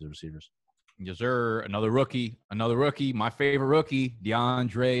reps in with the receivers. Yes, sir. Another rookie. My favorite rookie,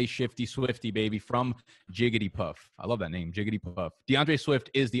 DeAndre Shifty Swifty, baby, from Jiggity Puff. I love that name, Jiggity Puff. DeAndre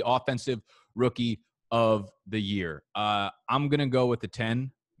Swift is the offensive rookie of the year. I'm going to go with the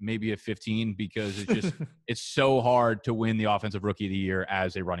 10, maybe a 15, because it's so hard to win the offensive rookie of the year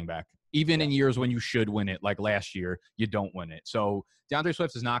as a running back. Even in years when you should win it, like last year, you don't win it. So DeAndre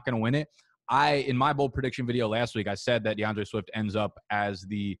Swift is not going to win it. In my bold prediction video last week, I said that DeAndre Swift ends up as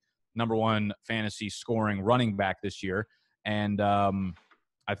the number one fantasy scoring running back this year. And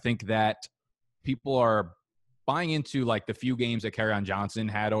I think that people are buying into like the few games that Kerryon Johnson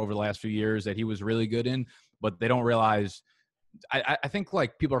had over the last few years that he was really good in, but they don't realize – I think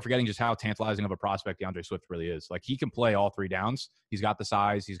like people are forgetting just how tantalizing of a prospect DeAndre Swift really is. Like he can play all three downs. He's got the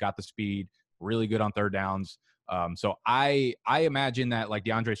size. He's got the speed, really good on third downs. So I imagine that like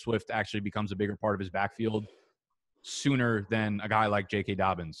DeAndre Swift actually becomes a bigger part of his backfield sooner than a guy like J.K.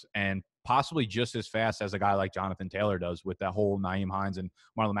 Dobbins, and possibly just as fast as a guy like Jonathan Taylor does with that whole Nyheim Hines and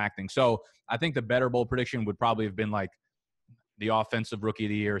Marlon Mack thing. So I think the better bold prediction would probably have been like the offensive rookie of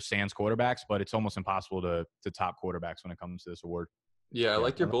the year sans quarterbacks, but it's almost impossible to top quarterbacks when it comes to this award. Yeah, I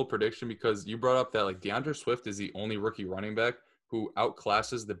like your bold prediction because you brought up that like DeAndre Swift is the only rookie running back who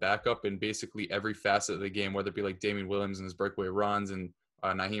outclasses the backup in basically every facet of the game, whether it be like Damian Williams and his breakaway runs and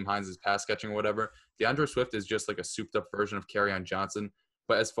Nyheim Hines' pass catching or whatever. DeAndre Swift is just like a souped-up version of Kerryon Johnson.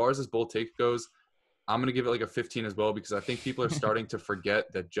 But as far as this bold take goes, I'm going to give it like a 15 as well because I think people are starting to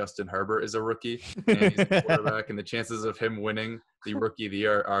forget that Justin Herbert is a rookie and he's a quarterback, and the chances of him winning the rookie of the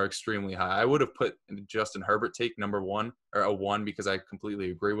year are extremely high. I would have put Justin Herbert take number 1 or a 1 because I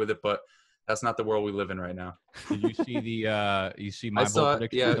completely agree with it, but that's not the world we live in right now. Did you see you see my bold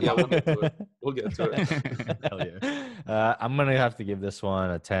prediction? Yeah, we'll get to it. We'll get to it. Hell yeah. I'm going to have to give this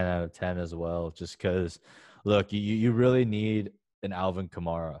one a 10 out of 10 as well, just because, look, you really need an Alvin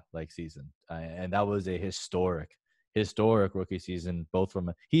Kamara like season. And that was a historic rookie season, both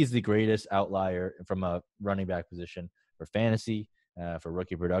he's the greatest outlier from a running back position for fantasy, for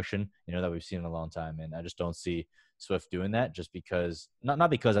rookie production, that we've seen in a long time. And I just don't see Swift doing that just because, not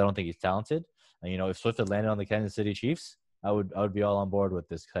because I don't think he's talented. If Swift had landed on the Kansas City Chiefs, I would be all on board with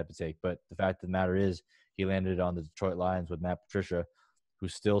this type of take. But the fact of the matter is he landed on the Detroit Lions with Matt Patricia, who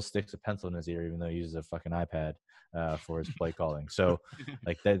still sticks a pencil in his ear, even though he uses a fucking iPad for his play calling. So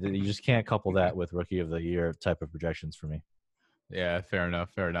like that, you just can't couple that with rookie of the year type of projections for me. Yeah, fair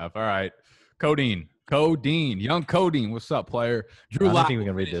enough. All right. Codeine, young Codeine. What's up, player? Drew Lock. I don't think we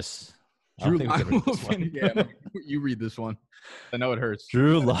can read this. Yeah, you read this one. I know it hurts.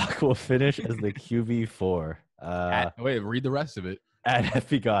 Drew Lock will finish as the QB4. Wait, read the rest of it. At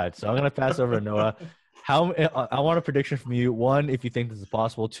FP God. So I'm going to pass over to Noah. I want a prediction from you. 1, if you think this is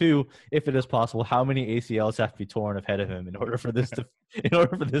possible. 2, if it is possible, how many ACLs have to be torn ahead of him in order for this to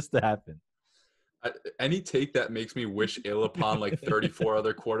happen? Any take that makes me wish ill upon like 34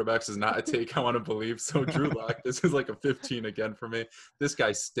 other quarterbacks is not a take I want to believe. So Drew Lock, this is like a 15 again for me. This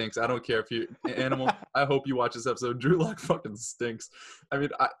guy stinks. I don't care if you animal. I hope you watch this episode. Drew Lock fucking stinks. I mean,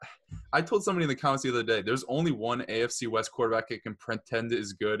 I told somebody in the comments the other day, there's only one AFC West quarterback that can pretend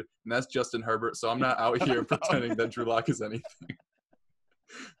is good, and that's Justin Herbert. So I'm not out here pretending that Drew Lock is anything.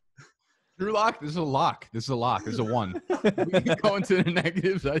 Drew Lock, this is a lock. This is a 1. We can go into the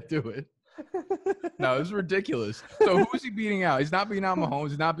negatives. I do it. No, this is ridiculous. So who is he beating out? He's not beating out Mahomes.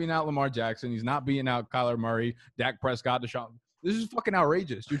 He's not beating out Lamar Jackson. He's not beating out Kyler Murray, Dak Prescott, Deshaun. This is fucking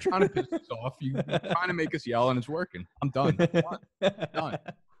outrageous. You're trying to piss us off. You're trying to make us yell, and it's working. I'm done. Done.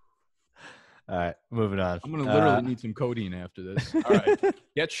 All right, moving on. I'm going to literally need some codeine after this. All right.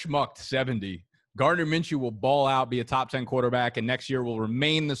 Get schmucked, 70. Gardner Minshew will ball out, be a top 10 quarterback, and next year will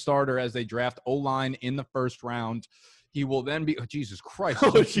remain the starter as they draft O-line in the first round. He will then be – Jesus Christ.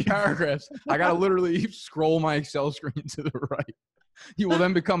 Paragraphs. I got to literally scroll my Excel screen to the right. He will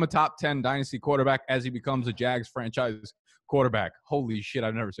then become a top 10 dynasty quarterback as he becomes a Jags franchise quarterback. Holy shit,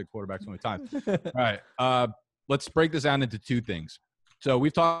 I've never said quarterback so many times. All right. Let's break this down into 2 things. So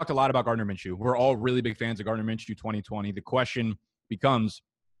we've talked a lot about Gardner Minshew. We're all really big fans of Gardner Minshew 2020. The question becomes,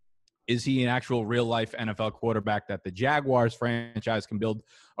 is he an actual real-life NFL quarterback that the Jaguars franchise can build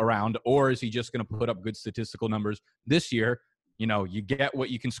around, or is he just going to put up good statistical numbers this year? You get what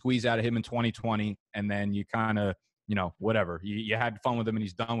you can squeeze out of him in 2020, and then you kind of, whatever. You had fun with him, and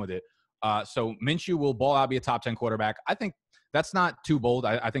he's done with it. So Minshew will ball out, be a top 10 quarterback. I think that's not too bold.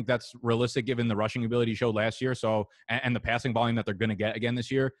 I think that's realistic given the rushing ability he showed last year. So and the passing volume that they're going to get again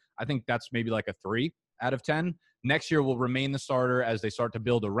this year. I think that's maybe like a 3 out of 10. Next year will remain the starter as they start to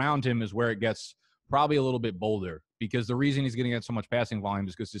build around him is where it gets probably a little bit bolder, because the reason he's going to get so much passing volume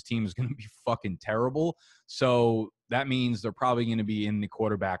is because his team is going to be fucking terrible. So that means they're probably going to be in the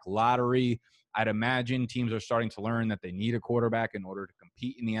quarterback lottery. I'd imagine teams are starting to learn that they need a quarterback in order to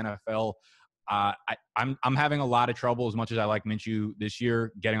compete in the NFL. I'm having a lot of trouble, as much as I like Minshew this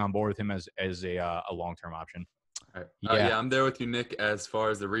year, getting on board with him as a long-term option. All right. Yeah, I'm there with you, Nick. As far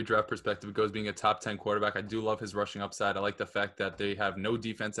as the redraft perspective goes, being a top 10 quarterback, I do love his rushing upside. I like the fact that they have no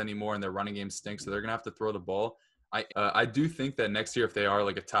defense anymore and their running game stinks, so they're going to have to throw the ball. I do think that next year, if they are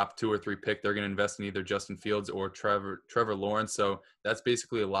like a top 2 or 3 pick, they're going to invest in either Justin Fields or Trevor Lawrence. So that's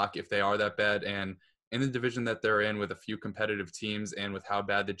basically a lock if they are that bad. And in the division that they're in, with a few competitive teams and with how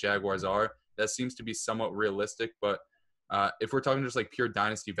bad the Jaguars are, that seems to be somewhat realistic. But if we're talking just like pure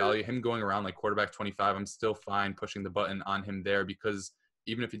dynasty value, him going around like quarterback 25, I'm still fine pushing the button on him there, because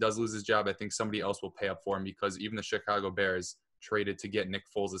even if he does lose his job, I think somebody else will pay up for him, because even the Chicago Bears traded to get Nick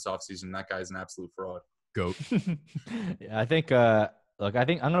Foles this offseason. That guy's an absolute fraud. Goat. Yeah, I think I'm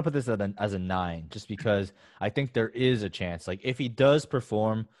gonna put this as a 9, just because I think there is a chance. Like, if he does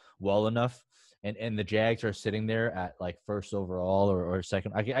perform well enough, and the Jags are sitting there at like first overall or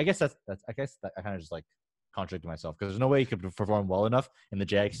second, I guess that I kind of just like contradicting myself, because there's no way he could perform well enough and the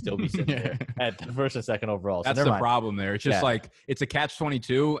Jags still be sitting there at the first and second overall. That's the problem there. It's just like it's a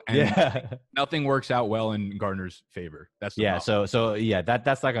catch-22, and nothing works out well in Gardner's favor. That's the problem. So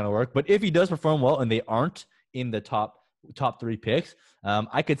that's not going to work. But if he does perform well and they aren't in the top 3 picks,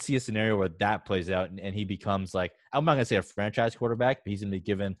 I could see a scenario where that plays out and he becomes, like, I'm not going to say a franchise quarterback, but he's going to be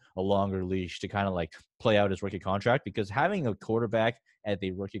given a longer leash to kind of like play out his rookie contract, because having a quarterback at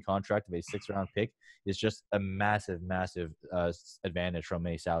the rookie contract of a 6th-round pick is just a massive advantage from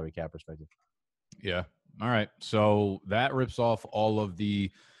a salary cap perspective. Yeah. All right. So that rips off all of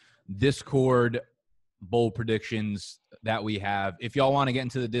the Discord bowl predictions that we have. If y'all want to get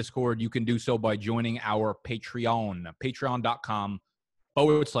into the Discord, you can do so by joining our Patreon,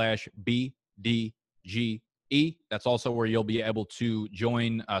 patreon.com/BDGE. That's also where you'll be able to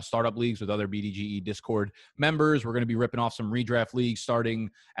join startup leagues with other BDGE Discord members. We're going to be ripping off some redraft leagues starting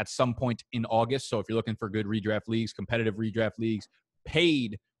at some point in August. So if you're looking for good redraft leagues, competitive redraft leagues,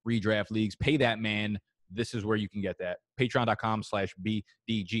 paid redraft leagues, pay that man, this is where you can get that.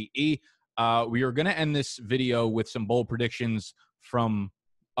 Patreon.com/BDGE. We are going to end this video with some bold predictions from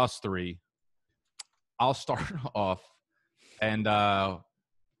us 3. I'll start off, and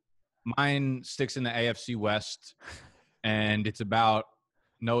mine sticks in the AFC West, and it's about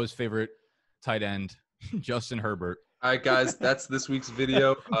Noah's favorite tight end, Justin Herbert. All right, guys, that's this week's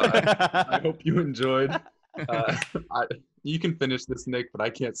video. I hope you enjoyed. You can finish this, Nick, but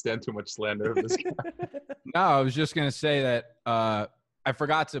I can't stand too much slander of this guy. No, I was just going to say that I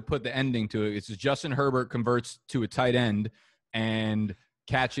forgot to put the ending to it. It's Justin Herbert converts to a tight end and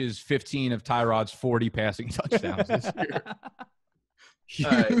catches 15 of Tyrod's 40 passing touchdowns this year.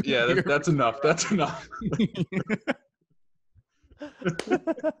 All right, yeah, that's enough. That's enough.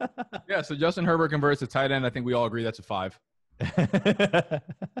 Yeah, so Justin Herbert converts to tight end. I think we all agree that's a 5.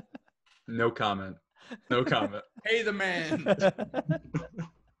 No comment. No comment. Hey, the man.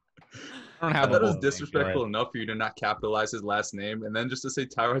 I thought it was disrespectful enough for you to not capitalize his last name, and then just to say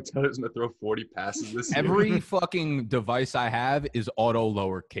Tyrod Taylor's going to throw 40 passes this year. Every fucking device I have is auto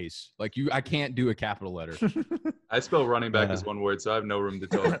lowercase. Like, I can't do a capital letter. I spell running back as one word, so I have no room to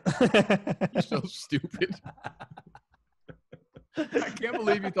talk. You're so stupid. I can't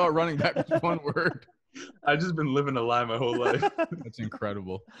believe you thought running back was one word. I've just been living a lie my whole life. That's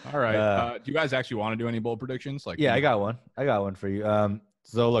incredible. All right. Do you guys actually want to do any bold predictions? Yeah, I got one. I got one for you.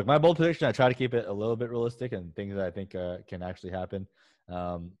 So, look, my bold prediction, I try to keep it a little bit realistic and things that I think can actually happen.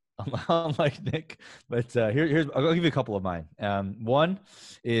 Unlike Nick, but here's I'll give you a couple of mine. One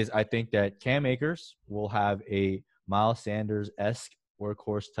is I think that Cam Akers will have a Miles Sanders-esque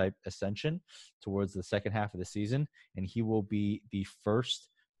workhorse type ascension towards the second half of the season, and he will be the first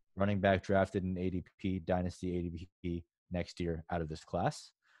running back drafted in ADP, Dynasty ADP next year out of this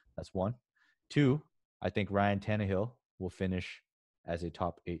class. That's one. Two, I think Ryan Tannehill will finish as a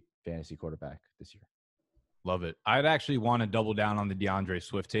top 8 fantasy quarterback this year. Love it. I'd actually want to double down on the DeAndre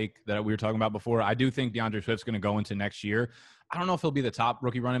Swift take that we were talking about before. I do think DeAndre Swift's going to go into next year. I don't know if he'll be the top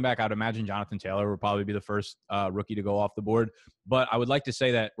rookie running back. I'd imagine Jonathan Taylor will probably be the first rookie to go off the board. But I would like to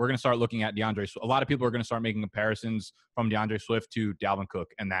say that we're going to start looking at DeAndre Swift. A lot of people are going to start making comparisons from DeAndre Swift to Dalvin Cook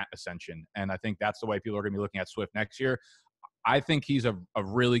and that ascension. And I think that's the way people are going to be looking at Swift next year. I think he's a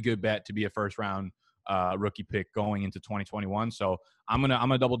really good bet to be a first-round rookie pick going into 2021. So I'm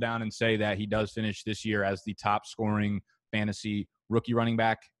gonna double down and say that he does finish this year as the top scoring fantasy rookie running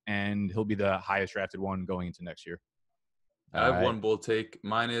back, and he'll be the highest drafted one going into next year. I have one bold take.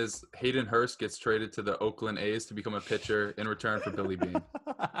 Mine is Hayden Hurst gets traded to the Oakland A's to become a pitcher in return for Billy Beane.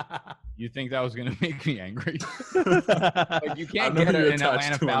 You think that was gonna make me angry? Like you can't get an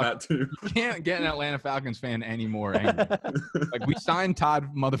Atlanta Falcons. You can't get an Atlanta Falcons fan any more angry. Like we signed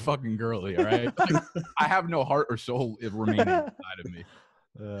Todd motherfucking Gurley, all right? Like, I have no heart or soul remaining inside of me.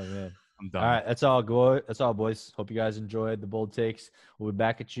 Oh man. I'm done. All right, that's all, boys. Hope you guys enjoyed the bold takes. We'll be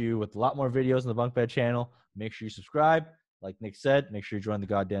back at you with a lot more videos on the Bunk Bed channel. Make sure you subscribe. Like Nick said, make sure you join the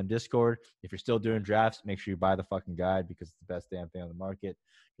goddamn Discord. If you're still doing drafts, make sure you buy the fucking guide because it's the best damn thing on the market.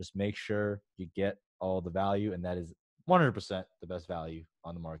 Just make sure you get all the value, and that is 100% the best value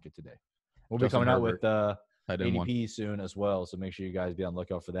on the market today. We'll be coming out with ADP soon as well, so make sure you guys be on the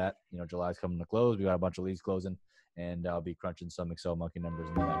lookout for that. You know, July's coming to close. We got a bunch of leagues closing, and I'll be crunching some Excel monkey numbers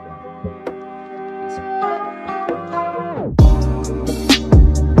in the background.